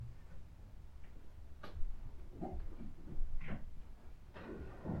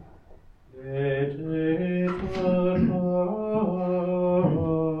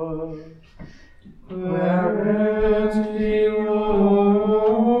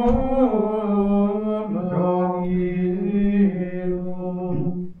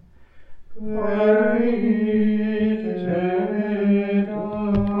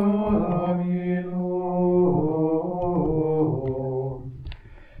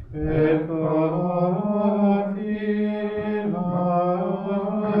et cor filii,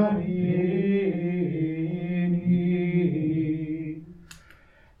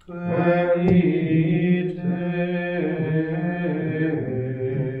 querite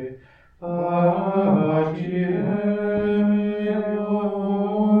paciem eos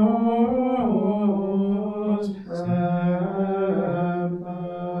semper.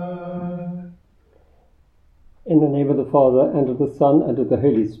 In the name of the Father, and of the Son, and of the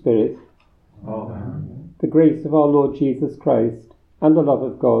Holy Spirit. Amen. The grace of our Lord Jesus Christ, and the love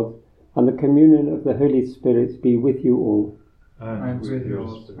of God, and the communion of the Holy Spirit be with you all. And with your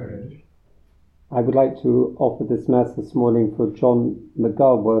spirit. I would like to offer this Mass this morning for John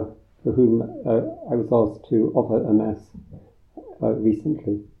McGarwer, for whom I was asked to offer a Mass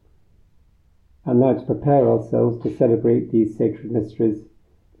recently. And now, to prepare ourselves to celebrate these sacred mysteries,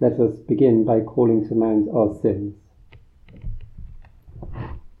 let us begin by calling to mind our sins.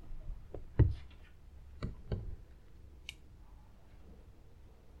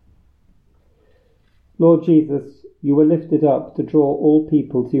 Lord Jesus, you were lifted up to draw all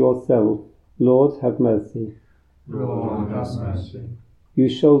people to yourself. Lord, have mercy. Lord, have mercy. You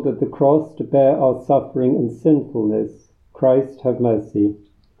shouldered the cross to bear our suffering and sinfulness. Christ, have mercy.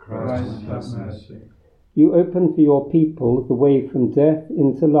 Christ, have mercy. You opened for your people the way from death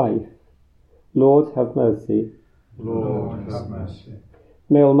into life. Lord, have mercy. Lord, have mercy.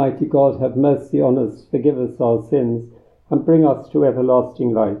 May Almighty God have mercy on us, forgive us our sins, and bring us to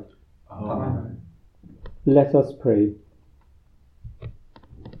everlasting life. Amen. Let us pray.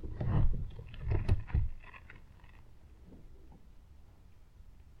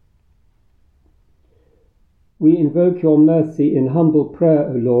 We invoke your mercy in humble prayer,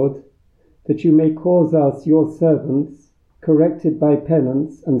 O Lord, that you may cause us, your servants, corrected by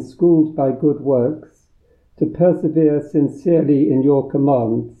penance and schooled by good works, to persevere sincerely in your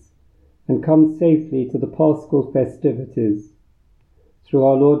commands and come safely to the Paschal festivities. Through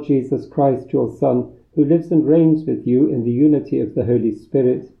our Lord Jesus Christ, your Son, who lives and reigns with you in the unity of the Holy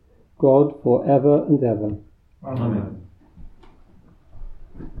Spirit, God, for ever and ever. Amen.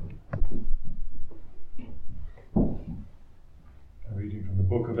 A reading from the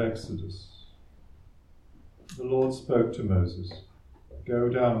book of Exodus. The Lord spoke to Moses, "Go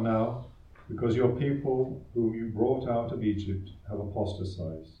down now, because your people whom you brought out of Egypt have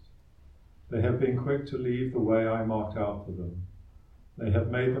apostatized. They have been quick to leave the way I marked out for them. They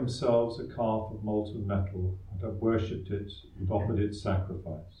have made themselves a calf of molten metal and have worshipped it and offered it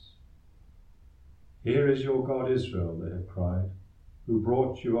sacrifice. Here is your God Israel," they have cried, "who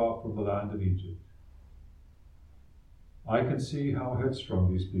brought you out from the land of Egypt. I can see how headstrong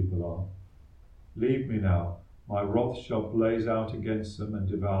these people are. Leave me now, my wrath shall blaze out against them and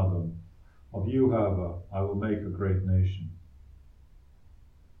devour them. Of you, however, I will make a great nation."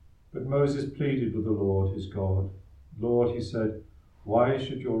 But Moses pleaded with the Lord his God. "Lord," he said, "why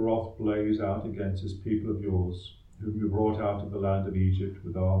should your wrath blaze out against this people of yours, whom you brought out of the land of Egypt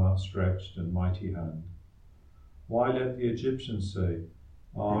with arm outstretched and mighty hand? Why let the Egyptians say,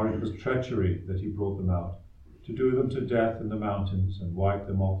 'It was treachery that he brought them out, to do them to death in the mountains and wipe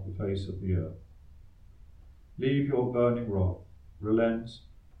them off the face of the earth'? Leave your burning wrath, relent,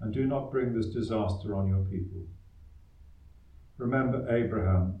 and do not bring this disaster on your people. Remember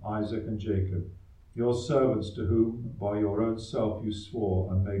Abraham, Isaac, and Jacob, your servants, to whom by your own self you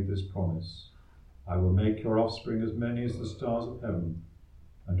swore and made this promise. I will make your offspring as many as the stars of heaven,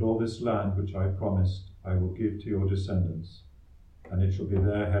 and all this land which I promised I will give to your descendants, and it shall be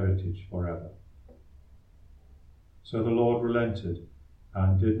their heritage forever." So the Lord relented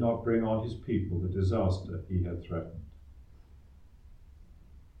and did not bring on his people the disaster he had threatened.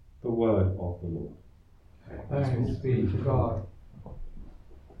 The word of the Lord. Thanks be to God.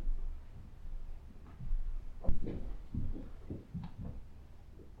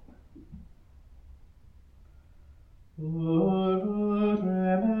 Lord,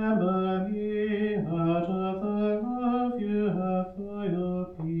 remember me out of the love you have for your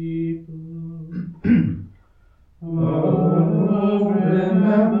people. Lord,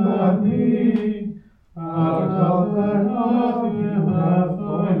 remember me out of the love you have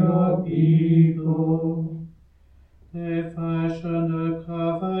for your people. They fashioned a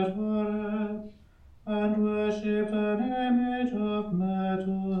covered horeb and worshipped an image of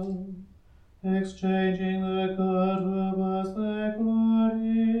metal, exchanging the God who was their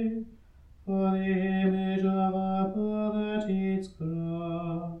glory for the image of a bull that eats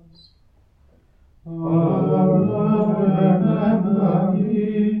grass. Oh Lord, remember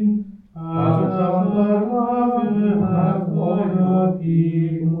me out of the love you have for your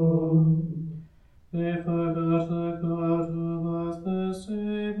people. They forgot the God who was the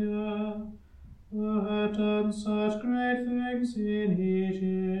Saviour done such great things in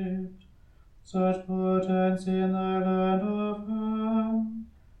Egypt, such portents in the land of Ham,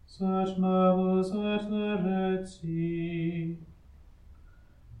 such marvels at the Red Sea.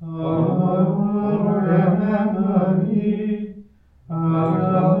 Remember me, out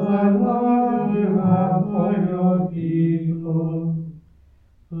of the love you have for your people.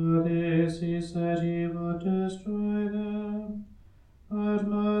 For this he said he would destroy them, but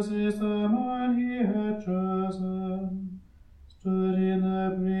Moses, the man he had chosen, stood in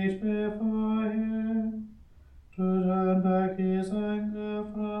the breach before him, to turn back his anger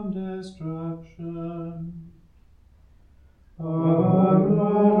from destruction. Oh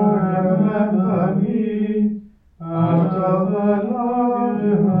Lord, remember me, out of the love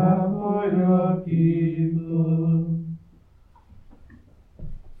you have for your people.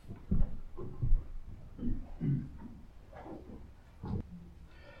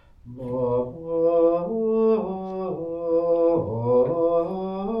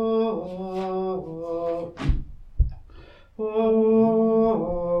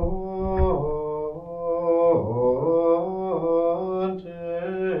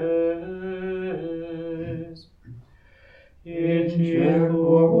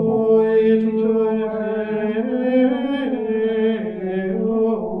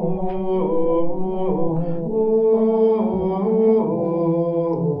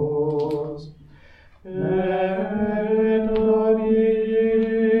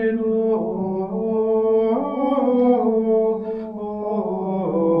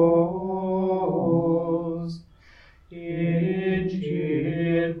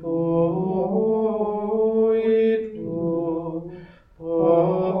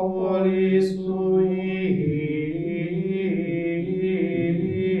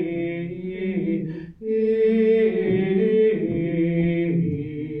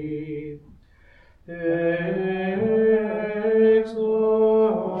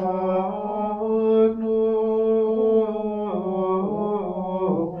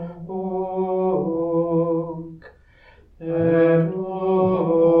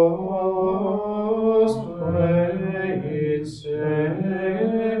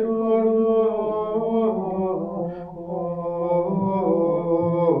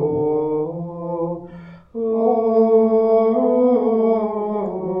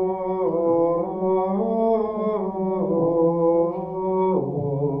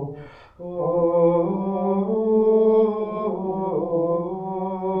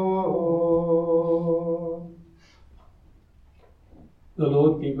 The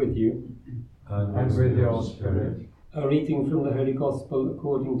Lord be with you. And with your spirit. A reading from the Holy Gospel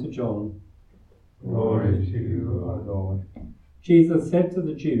according to John. Glory to you, O Lord. Jesus said to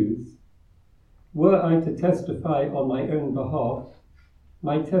the Jews, "Were I to testify on my own behalf,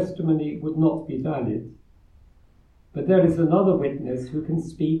 my testimony would not be valid. But there is another witness who can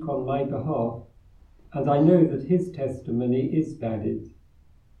speak on my behalf, and I know that his testimony is valid.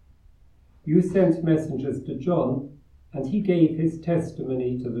 You sent messengers to John, and he gave his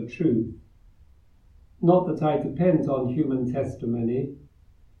testimony to the truth. Not that I depend on human testimony.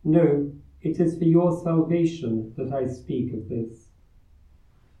 No, it is for your salvation that I speak of this.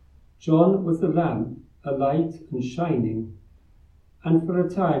 John was a lamp, a light and shining, and for a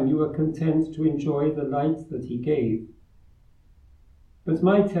time you were content to enjoy the light that he gave. But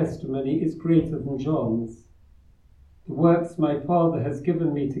my testimony is greater than John's. The works my Father has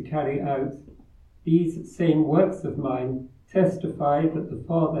given me to carry out, these same works of mine testify that the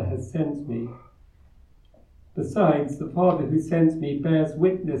Father has sent me. Besides, the Father who sent me bears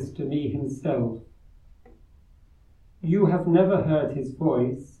witness to me himself. You have never heard his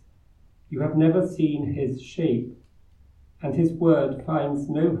voice, you have never seen his shape, and his word finds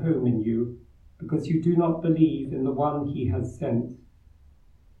no home in you, because you do not believe in the one he has sent.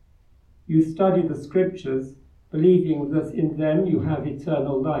 You study the Scriptures, believing that in them you have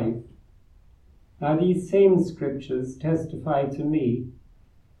eternal life. Now these same Scriptures testify to me,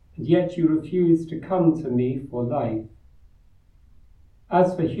 and yet you refuse to come to me for life.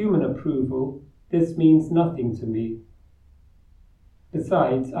 As for human approval, this means nothing to me.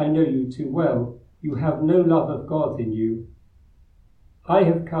 Besides, I know you too well. You have no love of God in you. I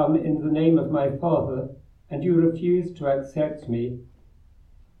have come in the name of my Father, and you refuse to accept me.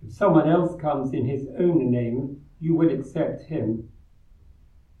 If someone else comes in his own name, you will accept him.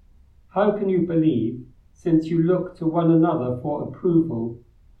 How can you believe, since you look to one another for approval,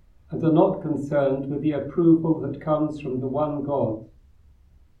 and are not concerned with the approval that comes from the one God?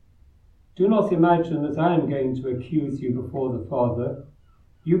 Do not imagine that I am going to accuse you before the Father.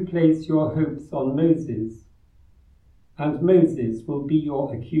 You place your hopes on Moses, and Moses will be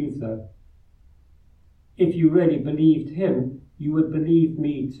your accuser. If you really believed him, you would believe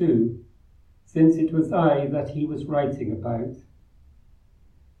me too, since it was I that he was writing about.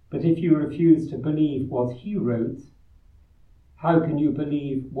 But if you refuse to believe what he wrote, how can you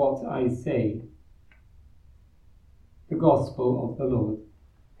believe what I say? The Gospel of the Lord.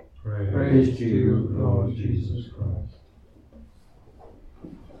 Praise to you, Lord Jesus Christ.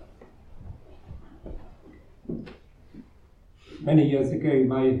 Many years ago,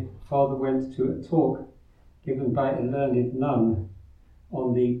 my father went to a talk given by a learned nun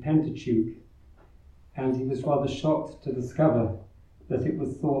on the Pentateuch, and he was rather shocked to discover that it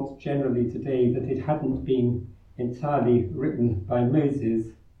was thought generally today that it hadn't been entirely written by Moses,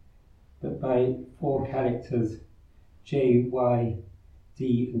 but by 4 characters, J, Y,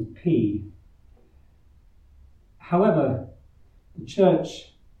 D and P. However, the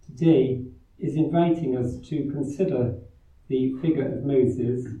Church today is inviting us to consider the figure of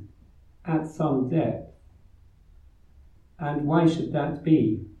Moses at some depth. And why should that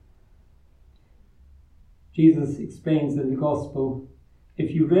be? Jesus explains in the Gospel,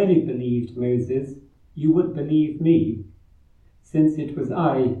 if you really believed Moses, you would believe me, since it was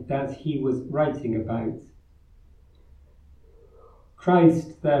I that he was writing about.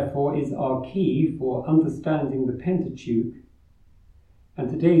 Christ, therefore, is our key for understanding the Pentateuch, and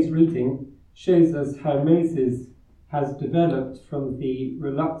today's reading shows us how Moses has developed from the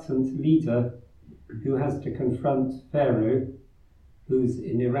reluctant leader who has to confront Pharaoh, who's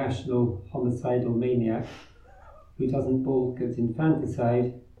an irrational homicidal maniac, who doesn't balk at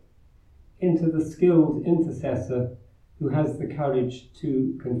infanticide, into the skilled intercessor who has the courage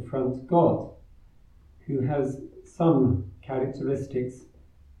to confront God, who has some characteristics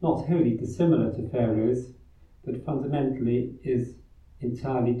not wholly dissimilar to Pharaoh's, but fundamentally is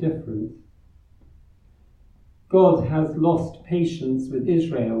entirely different. God has lost patience with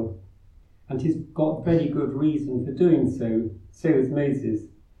Israel, and he's got very good reason for doing so. So has Moses.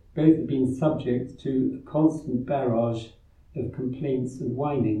 Both have been subject to a constant barrage of complaints and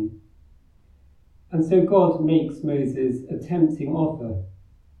whining. And so God makes Moses a tempting offer.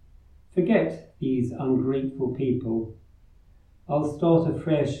 Forget these ungrateful people. I'll start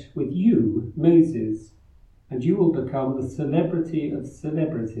afresh with you, Moses, and you will become the celebrity of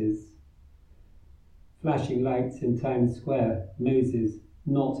celebrities. Flashing lights in Times Square, Moses,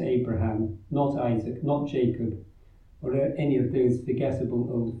 not Abraham, not Isaac, not Jacob, or any of those forgettable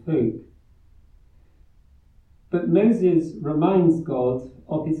old folk. But Moses reminds God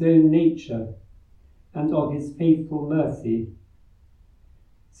of his own nature and of his faithful mercy.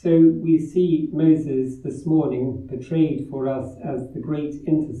 So we see Moses this morning portrayed for us as the great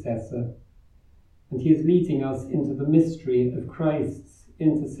intercessor, and he is leading us into the mystery of Christ's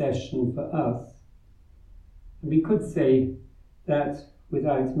intercession for us. And we could say that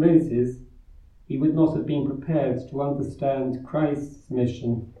without Moses, he would not have been prepared to understand Christ's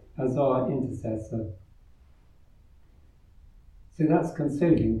mission as our intercessor. So that's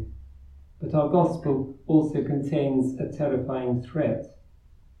consoling, but our gospel also contains a terrifying threat.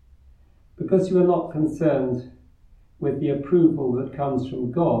 Because you are not concerned with the approval that comes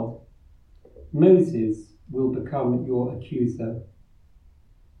from God, Moses will become your accuser.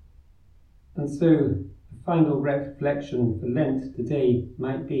 And so the final reflection for Lent today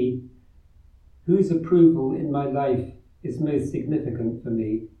might be, whose approval in my life is most significant for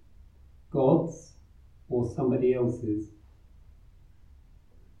me? God's or somebody else's?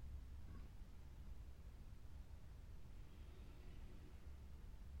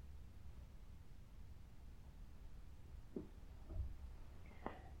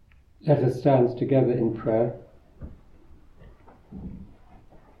 Let us stand together in prayer.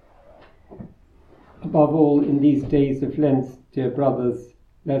 Above all, in these days of Lent, dear brothers,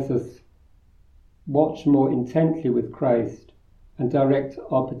 let us watch more intently with Christ and direct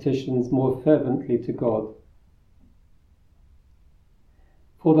our petitions more fervently to God.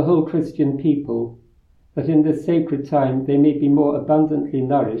 For the whole Christian people, that in this sacred time they may be more abundantly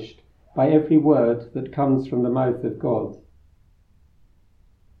nourished by every word that comes from the mouth of God.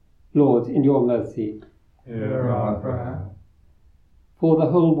 Lord, in your mercy, hear our prayer. For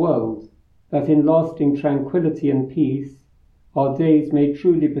the whole world, that in lasting tranquility and peace our days may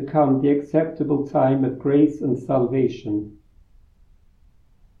truly become the acceptable time of grace and salvation.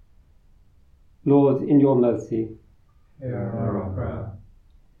 Lord, in your mercy, hear our prayer.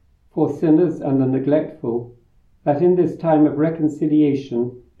 For sinners and the neglectful, that in this time of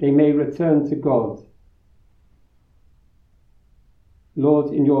reconciliation they may return to God.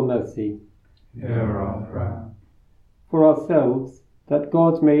 Lord, in your mercy, hear our prayer. For ourselves, that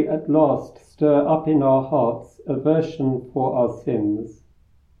God may at last stir up in our hearts aversion for our sins.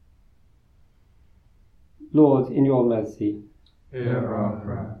 Lord, in your mercy, hear our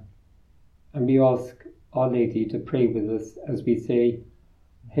prayer. and we ask Our Lady to pray with us as we say,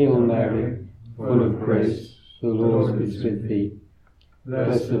 Hail Mary, full of grace, the Lord is with thee.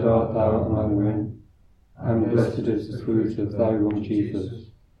 Blessed art thou among women, and blessed is the fruit of thy womb, Jesus.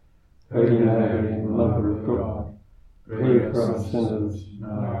 Holy Mary, Mother of God, pray for us sinners,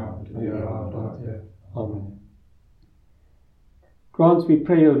 now and at the hour of our death. Amen. Grant, we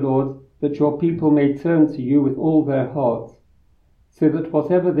pray, O Lord, that your people may turn to you with all their heart, so that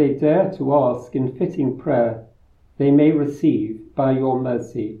whatever they dare to ask in fitting prayer, they may receive by your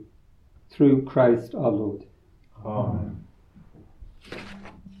mercy, through Christ our Lord. Amen.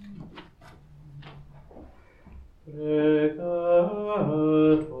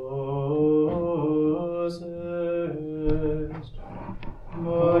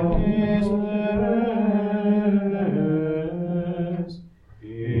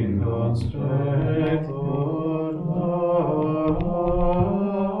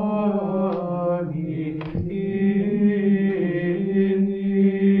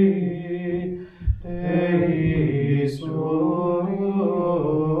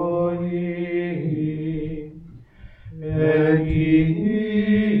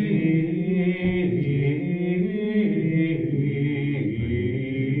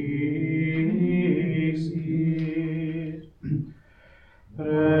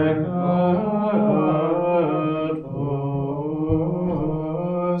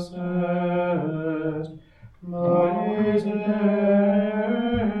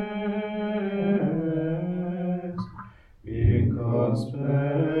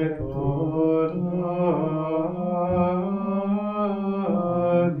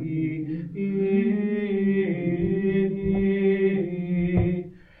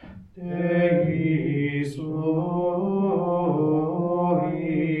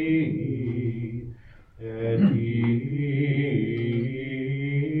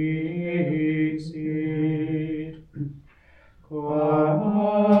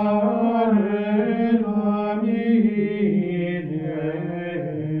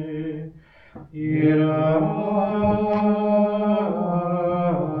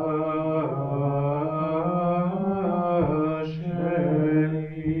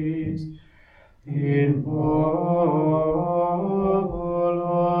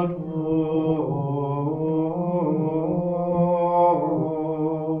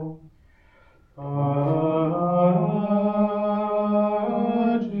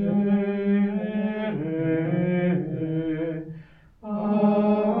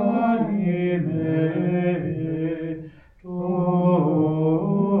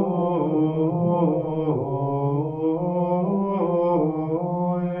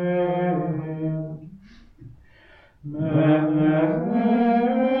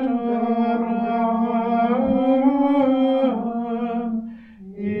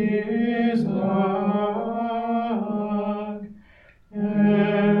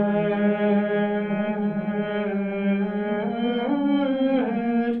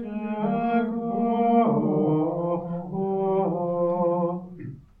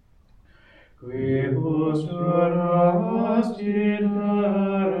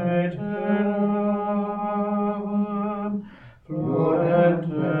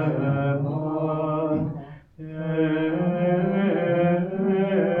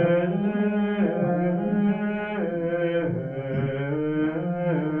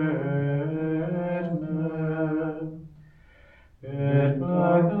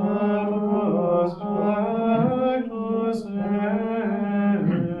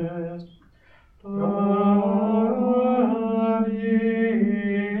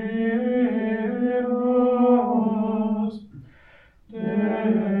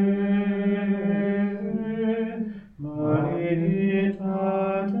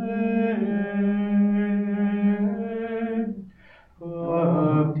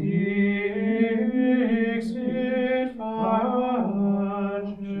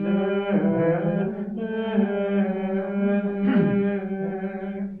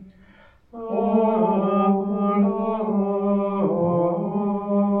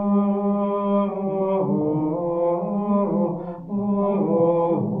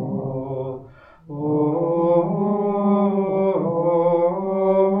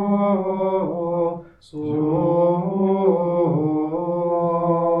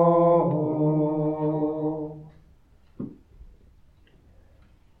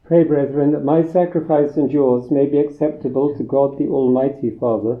 Pray, brethren, that my sacrifice and yours may be acceptable to God the Almighty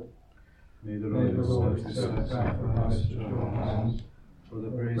Father. May the Lord accept the sacrifice at your hands, for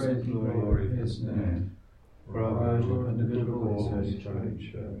the praise and glory of his name, for our good and the good of all his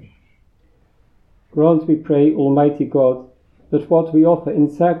holy church. Grant, we pray, Almighty God, that what we offer in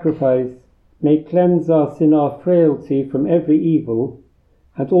sacrifice may cleanse us in our frailty from every evil,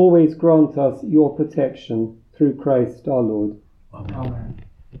 and always grant us your protection through Christ our Lord. Amen.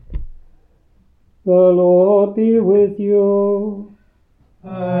 The Lord be with you.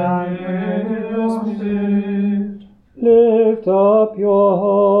 And with your spirit. Lift up your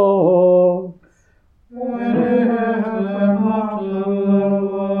hearts.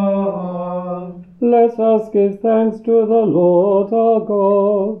 Let us give thanks to the Lord our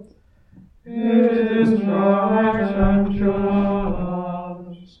God. It is right and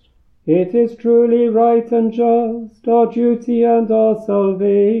just. It is truly right and just, our duty and our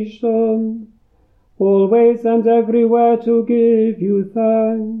salvation, always and everywhere to give you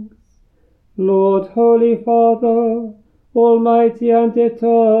thanks. Lord, Holy Father, Almighty and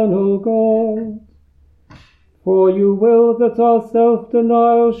eternal God, for you will that our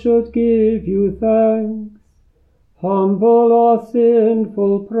self-denial should give you thanks, humble our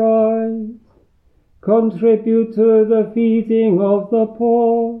sinful pride, contribute to the feeding of the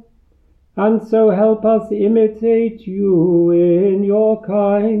poor, and so help us imitate you in your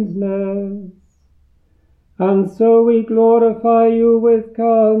kindness. And so we glorify you with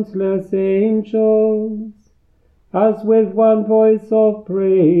countless angels, as with one voice of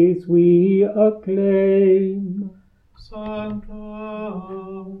praise we acclaim. Sanctus,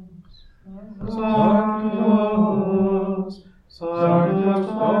 Sanctus, Sanctus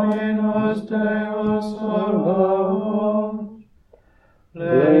Dominus Deus Sabaoth,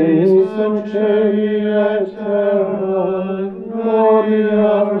 Leis in celi et terra,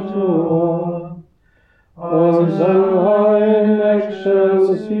 gloria tua, Hosanna in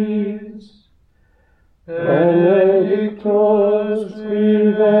excelsis, benedictus qui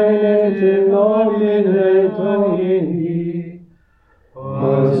venit in nomine Domini,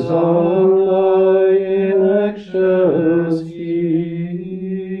 Hosanna in excelsis.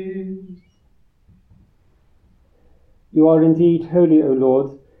 You are indeed holy, O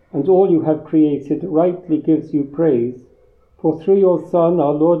Lord, and all you have created rightly gives you praise. For through your Son,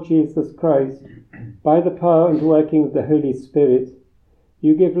 our Lord Jesus Christ, by the power and working of the Holy Spirit,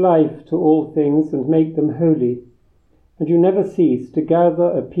 you give life to all things and make them holy, and you never cease to gather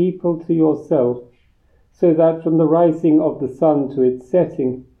a people to yourself, so that from the rising of the sun to its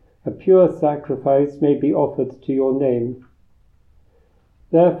setting, a pure sacrifice may be offered to your name.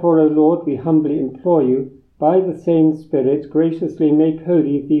 Therefore, O Lord, we humbly implore you, by the same Spirit, graciously make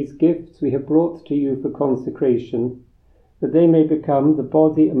holy these gifts we have brought to you for consecration, that they may become the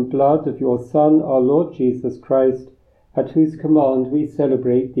body and blood of your Son, our Lord Jesus Christ, at whose command we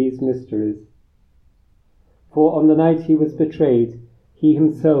celebrate these mysteries. For on the night he was betrayed, he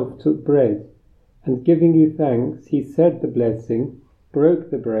himself took bread, and giving you thanks, he said the blessing, broke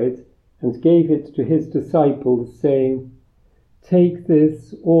the bread, and gave it to his disciples, saying, "Take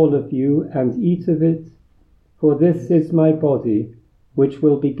this, all of you, and eat of it, for this is my body, which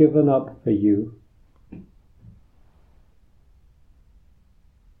will be given up for you."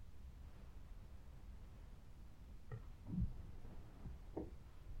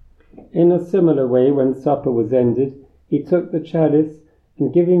 In a similar way, when supper was ended, he took the chalice,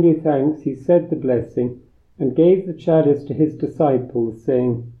 and giving you thanks, he said the blessing, and gave the chalice to his disciples,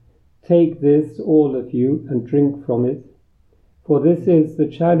 saying, "Take this, all of you, and drink from it, for this is the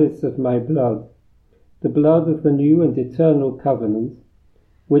chalice of my blood, the blood of the new and eternal covenant,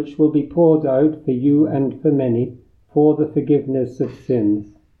 which will be poured out for you and for many for the forgiveness of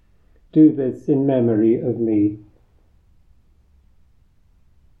sins. Do this in memory of me."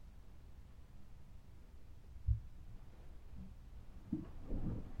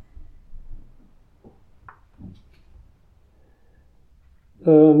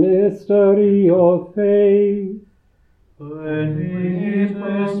 The mystery of faith. When we eat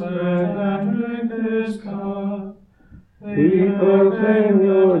this bread and drink this cup, we proclaim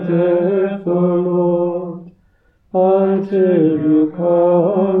your death, O Lord, until you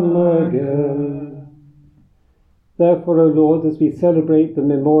come again. Therefore, O Lord, as we celebrate the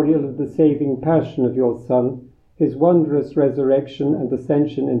memorial of the saving passion of your Son, his wondrous resurrection and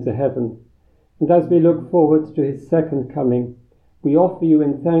ascension into heaven, and as we look forward to his second coming, we offer you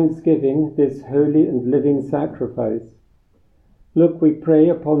in thanksgiving this holy and living sacrifice. Look, we pray,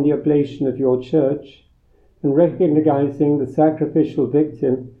 upon the oblation of your Church, and recognizing the sacrificial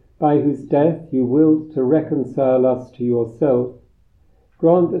victim by whose death you willed to reconcile us to yourself,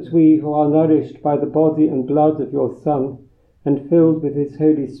 grant that we who are nourished by the body and blood of your Son and filled with his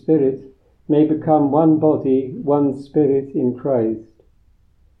Holy Spirit may become one body, one spirit in Christ.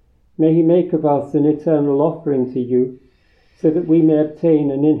 May he make of us an eternal offering to you, so that we may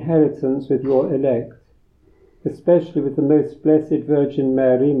obtain an inheritance with your elect, especially with the most blessed Virgin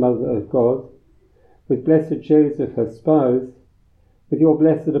Mary, Mother of God, with blessed Joseph, her spouse, with your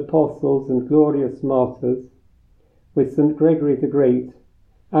blessed apostles and glorious martyrs, with St. Gregory the Great,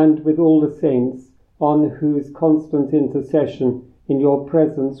 and with all the saints, on whose constant intercession in your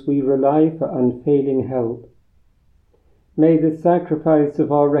presence we rely for unfailing help. May the sacrifice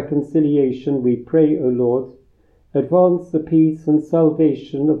of our reconciliation, we pray, O Lord, advance the peace and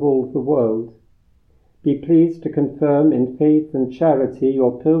salvation of all the world. Be pleased to confirm in faith and charity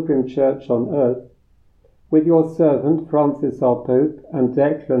your pilgrim church on earth, with your servant Francis our Pope and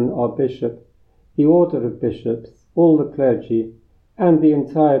Declan our Bishop, the order of bishops, all the clergy, and the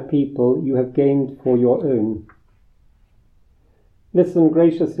entire people you have gained for your own. Listen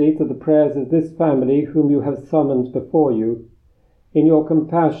graciously to the prayers of this family whom you have summoned before you. In your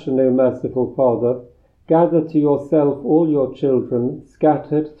compassion, O merciful Father, gather to yourself all your children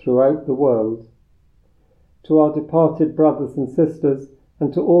scattered throughout the world. To our departed brothers and sisters,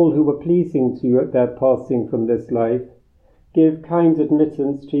 and to all who were pleasing to you at their passing from this life, give kind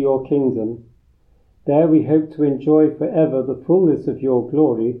admittance to your kingdom. There we hope to enjoy forever the fullness of your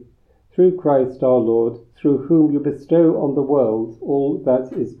glory, through Christ our Lord, through whom you bestow on the world all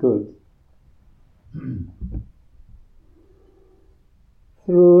that is good.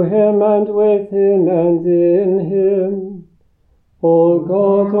 Through him and with him and in him, O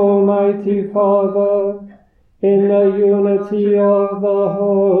God, Almighty Father, in the unity of the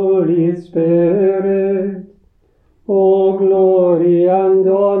Holy Spirit, all glory and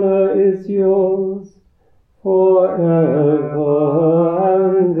honor is yours forever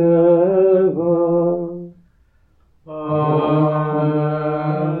and ever. Amen.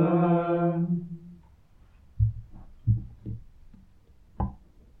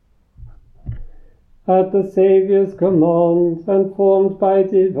 At the Saviour's command and formed by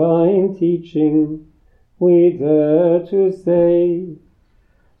divine teaching, we dare to say,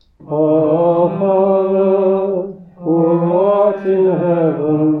 Our Father, who art in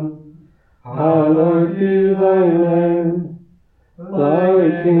heaven, hallowed be thy name.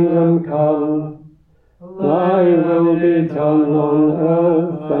 Thy kingdom come, thy will be done on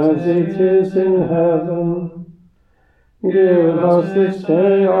earth as it is in heaven. Give us this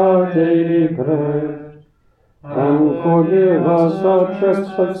day our daily bread, and forgive us our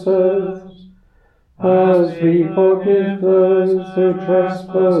trespasses, as we forgive those who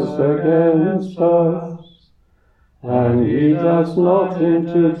trespass against us. And lead us not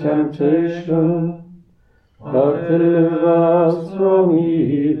into temptation, but deliver us from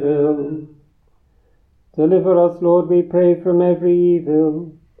evil. Deliver us, Lord, we pray, from every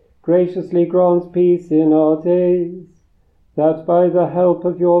evil. Graciously grant peace in our days, that by the help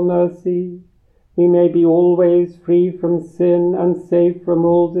of your mercy we may be always free from sin and safe from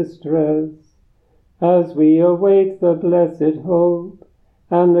all distress, as we await the blessed hope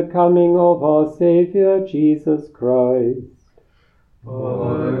and the coming of our Saviour Jesus Christ.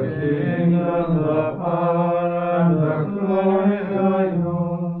 For the kingdom, the power, and the glory are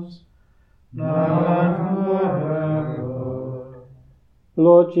yours, now and forever.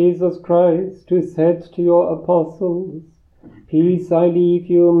 Lord Jesus Christ, who said to your apostles, Peace I leave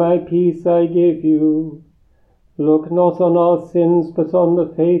you, my peace I give you, look not on our sins, but on the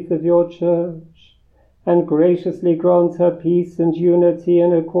faith of your church, and graciously grant her peace and unity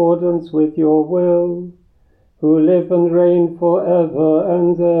in accordance with your will, who live and reign for ever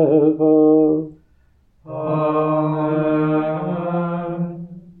and ever. Amen.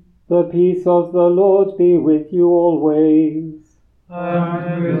 The peace of the Lord be with you always.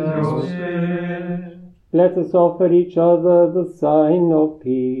 And with your spirit. Let us offer each other the sign of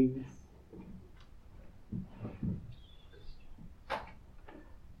peace.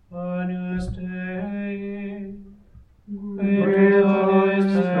 Agnus Dei, Virtuis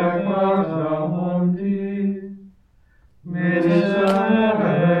peccata mundi,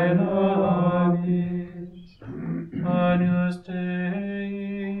 miserere nobis. Agnus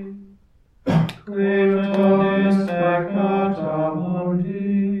Dei, Virtuis peccata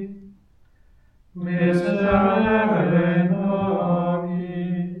mundi, miserere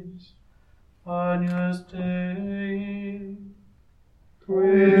nobis. Agnus Dei,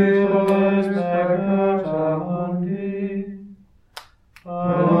 Virtuis peccata mundi,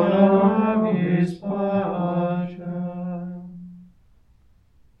 dona nobis pacem.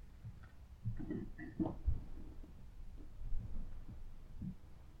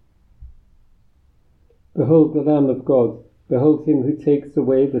 Behold the Lamb of God, behold him who takes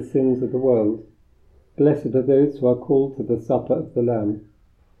away the sins of the world. Blessed are those who are called to the supper of the Lamb.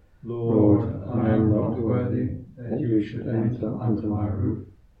 Lord, I am not worthy that you should enter under my roof,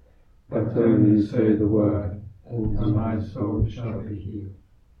 but only say the word, and my soul shall be healed.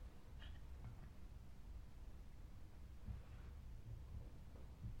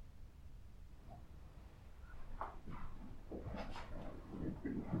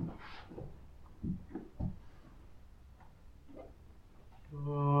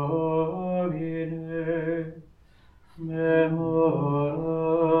 Domine, memorabor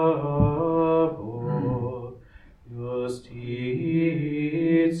justitiae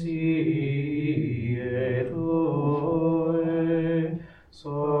Tuae,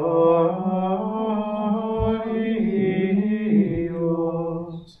 Sonios,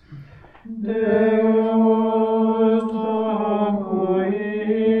 Deus tacuistime,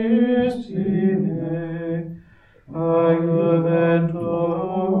 Aiuventur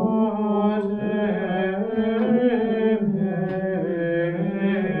te mea,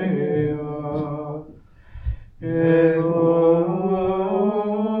 et usque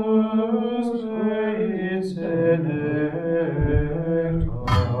in senectam,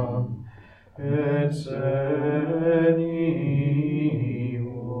 et senium,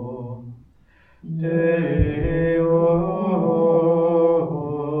 Deus,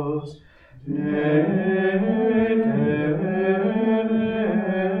 dedicas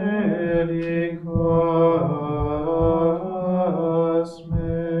me.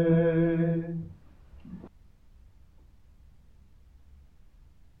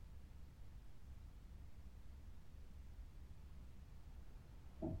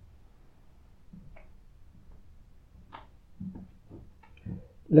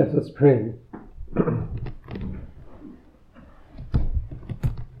 Let us pray.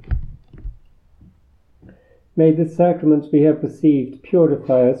 May the sacrament we have received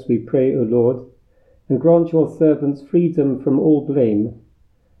purify us, we pray, O Lord, and grant your servants freedom from all blame,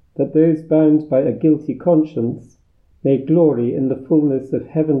 that those bound by a guilty conscience may glory in the fullness of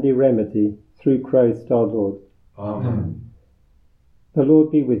heavenly remedy through Christ our Lord. Amen. The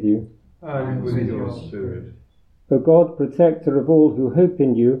Lord be with you. And with your spirit. O God, protector of all who hope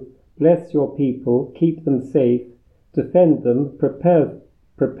in you, bless your people, keep them safe, defend them, prepare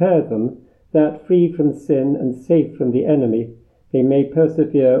them, that, free from sin and safe from the enemy, they may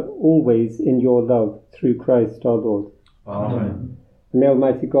persevere always in your love, through Christ our Lord. Amen. And may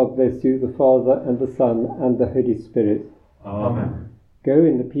Almighty God bless you, the Father, and the Son, and the Holy Spirit. Amen. Go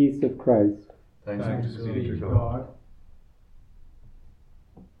in the peace of Christ. Thanks be to God.